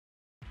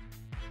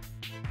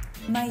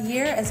My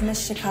year as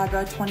Miss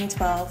Chicago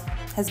 2012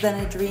 has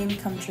been a dream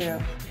come true.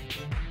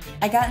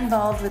 I got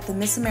involved with the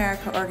Miss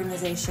America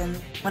organization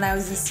when I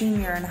was a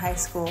senior in high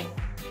school,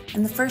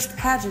 and the first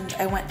pageant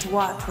I went to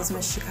watch was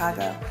Miss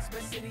Chicago.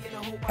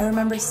 I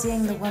remember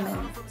seeing the women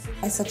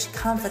as such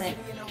confident,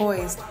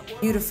 poised,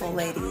 beautiful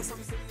ladies.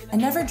 I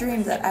never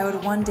dreamed that I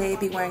would one day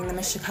be wearing the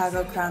Miss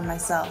Chicago crown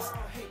myself.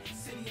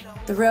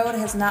 The road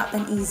has not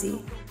been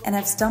easy, and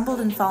I've stumbled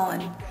and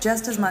fallen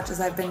just as much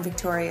as I've been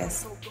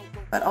victorious.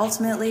 But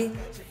ultimately,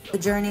 the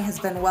journey has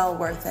been well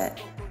worth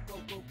it.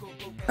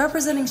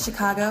 Representing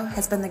Chicago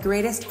has been the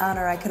greatest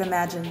honor I could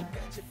imagine.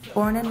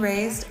 Born and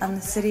raised on the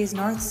city's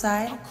north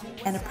side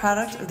and a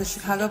product of the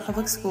Chicago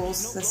public schools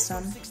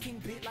system,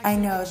 I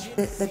know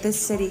that this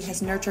city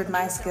has nurtured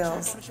my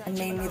skills and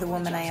made me the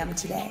woman I am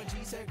today.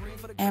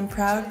 I am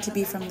proud to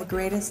be from the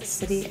greatest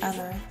city on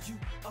earth,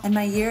 and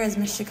my year as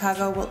Miss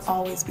Chicago will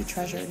always be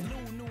treasured.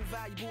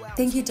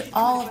 Thank you to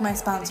all of my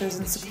sponsors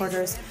and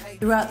supporters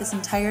throughout this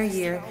entire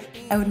year.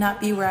 I would not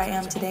be where I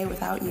am today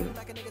without you.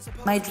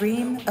 My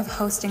dream of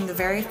hosting the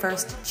very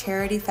first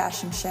charity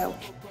fashion show,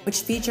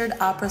 which featured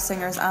opera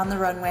singers on the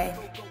runway,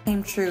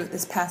 came true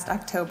this past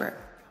October.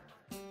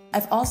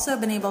 I've also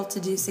been able to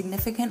do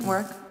significant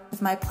work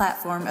with my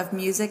platform of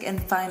music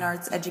and fine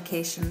arts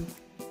education,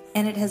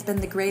 and it has been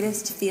the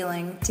greatest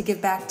feeling to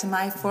give back to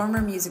my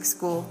former music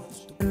school,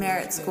 the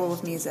Merit School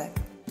of Music.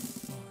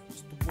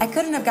 I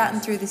couldn't have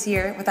gotten through this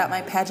year without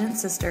my pageant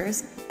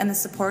sisters and the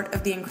support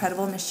of the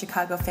incredible Miss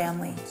Chicago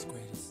family.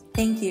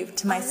 Thank you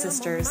to my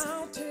sisters,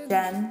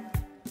 Jen,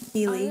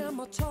 Keely,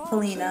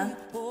 Helena,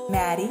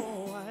 Maddie,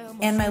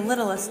 and my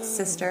littlest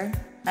sister,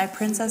 my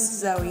Princess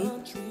Zoe,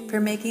 for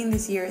making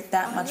this year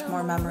that much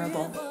more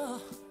memorable.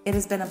 It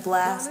has been a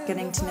blast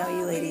getting to know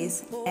you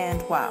ladies,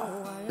 and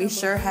wow, we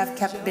sure have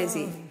kept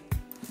busy.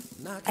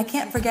 I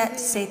can't forget to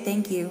say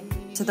thank you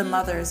to the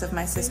mothers of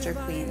my sister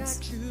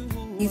queens.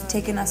 You've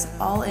taken us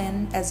all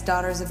in as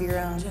daughters of your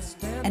own,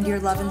 and your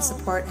love and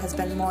support has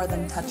been more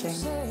than touching.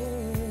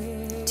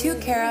 To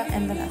Kara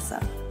and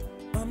Vanessa,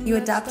 you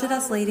adopted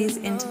us ladies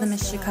into the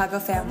Miss Chicago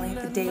family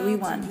the day we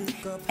won,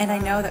 and I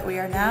know that we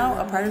are now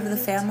a part of the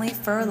family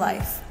for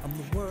life.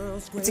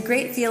 It's a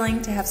great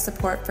feeling to have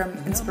support from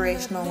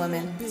inspirational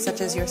women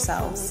such as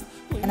yourselves,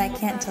 and I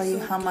can't tell you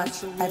how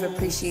much I've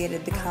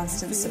appreciated the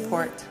constant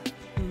support,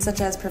 such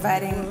as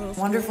providing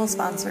wonderful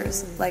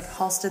sponsors like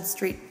Halsted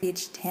Street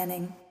Beach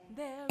Tanning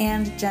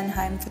and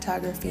Genheim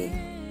Photography,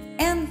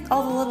 and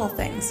all the little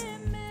things,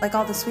 like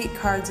all the sweet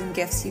cards and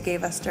gifts you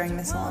gave us during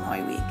Miss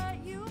Illinois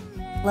Week.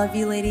 Love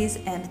you ladies,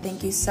 and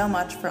thank you so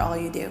much for all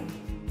you do.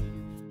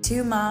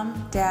 To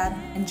Mom, Dad,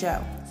 and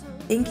Joe,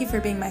 thank you for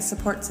being my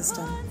support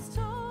system.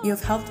 You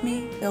have helped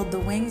me build the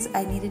wings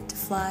I needed to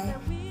fly,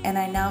 and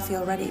I now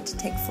feel ready to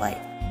take flight.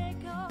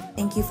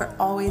 Thank you for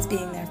always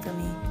being there for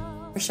me,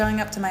 for showing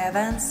up to my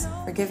events,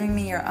 for giving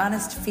me your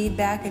honest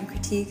feedback and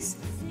critiques,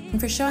 and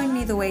for showing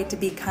me the way to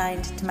be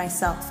kind to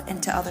myself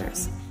and to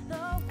others.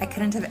 I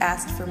couldn't have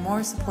asked for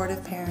more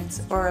supportive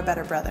parents or a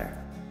better brother.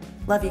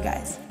 Love you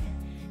guys.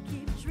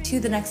 To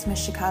the next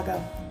Miss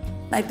Chicago,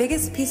 my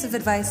biggest piece of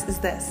advice is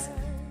this: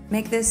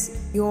 make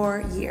this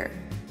your year.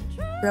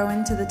 Grow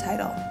into the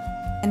title,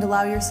 and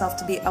allow yourself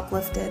to be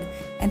uplifted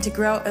and to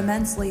grow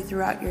immensely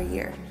throughout your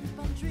year.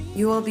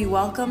 You will be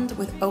welcomed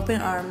with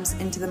open arms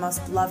into the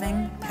most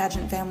loving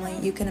pageant family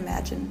you can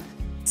imagine.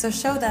 So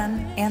show them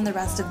and the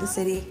rest of the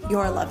city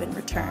your love in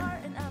return.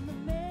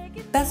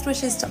 Best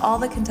wishes to all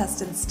the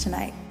contestants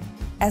tonight.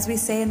 As we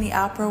say in the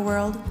opera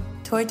world,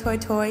 toi toi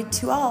toi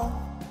to all.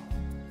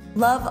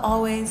 Love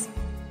always,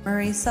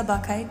 Marisa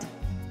Buchheit,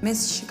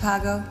 Miss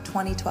Chicago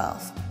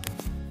 2012.